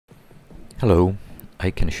Hello, I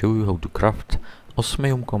can show you how to craft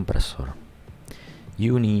Osmium Compressor.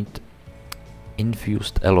 You need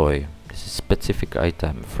infused alloy. This is a specific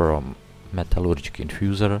item from metallurgic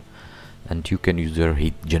infuser, and you can use your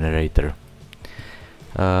heat generator.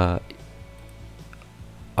 I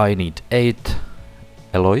need 8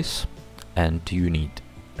 alloys, and you need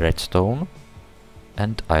redstone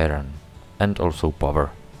and iron, and also power.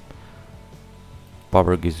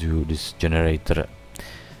 Power gives you this generator.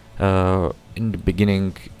 In the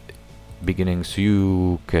beginnings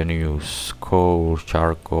you can use coal,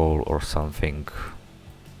 charcoal or something,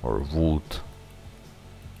 or wood.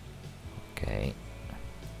 Okay,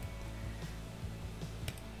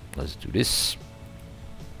 let's do this,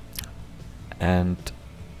 and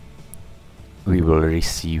we will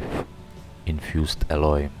receive infused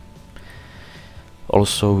alloy.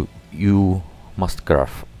 Also, you must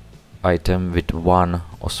craft item with 1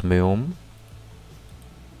 osmium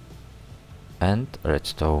and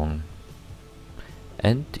redstone,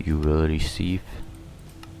 and you will receive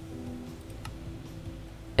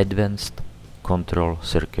advanced control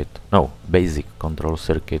circuit. No, basic control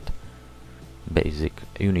circuit. Basic.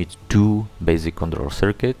 You need 2 basic control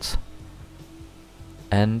circuits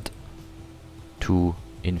and 2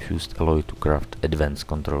 infused alloy to craft advanced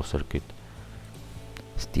control circuit.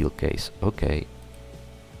 Steel case. Okay.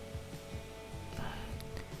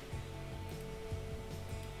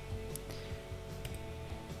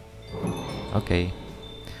 Okay,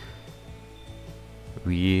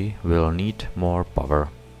 we will need more power.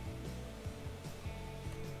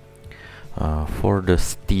 For the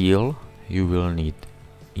steel you will need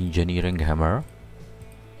engineering hammer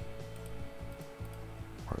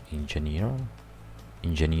or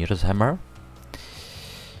engineer's hammer.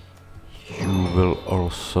 You will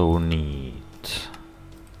also need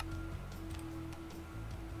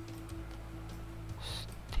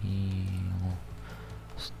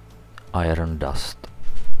iron dust.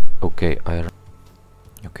 Okay, iron.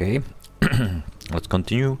 Okay, let's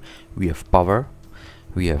continue. We have power,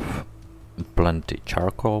 we have plenty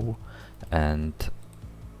charcoal, and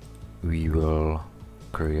we will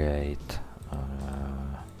create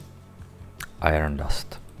iron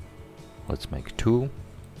dust. Let's make 2.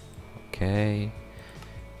 Okay,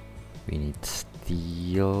 we need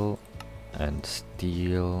steel, and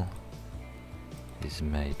steel is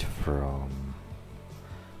made from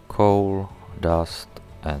coal, dust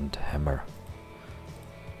and hammer.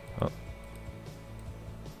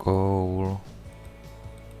 Coal,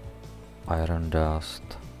 iron dust,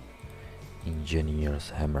 engineer's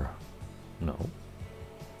hammer. No.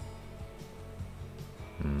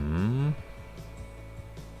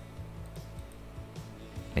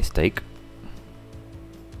 Mistake.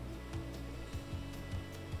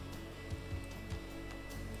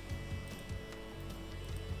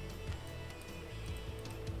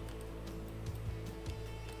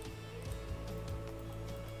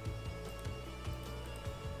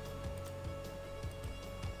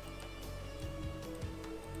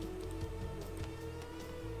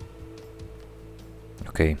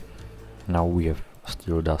 Okay, now we have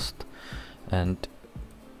steel dust, and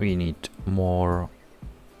we need more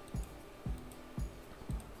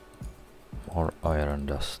iron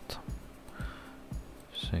dust.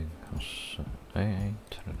 6, 8.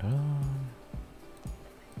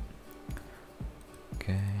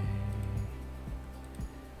 Okay,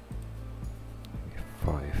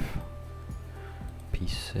 5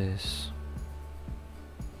 pieces.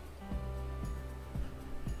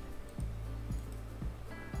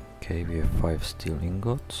 Okay, we have 5 steel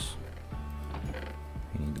ingots.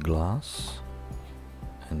 We need glass,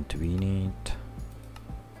 and we need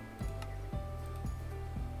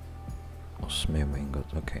osmium ingot.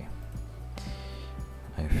 Okay,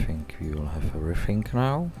 I think we will have everything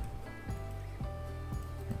now.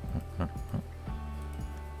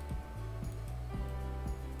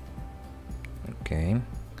 Okay,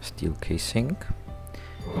 steel casing,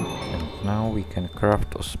 and now we can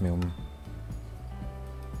craft osmium.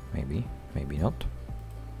 Maybe, maybe not.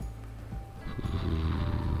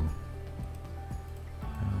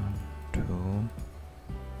 2.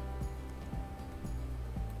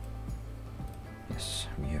 Yes,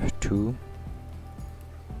 we have 2.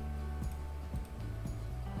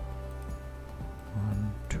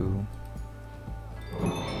 1, 2.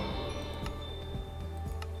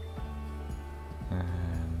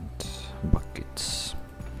 And buckets.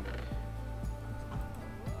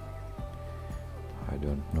 I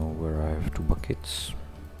don't know where I have 2 buckets.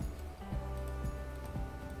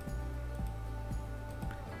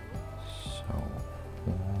 So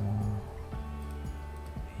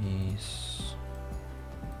is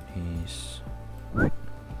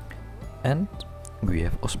And we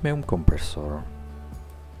have Osmium Compressor.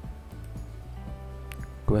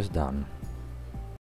 Quest done.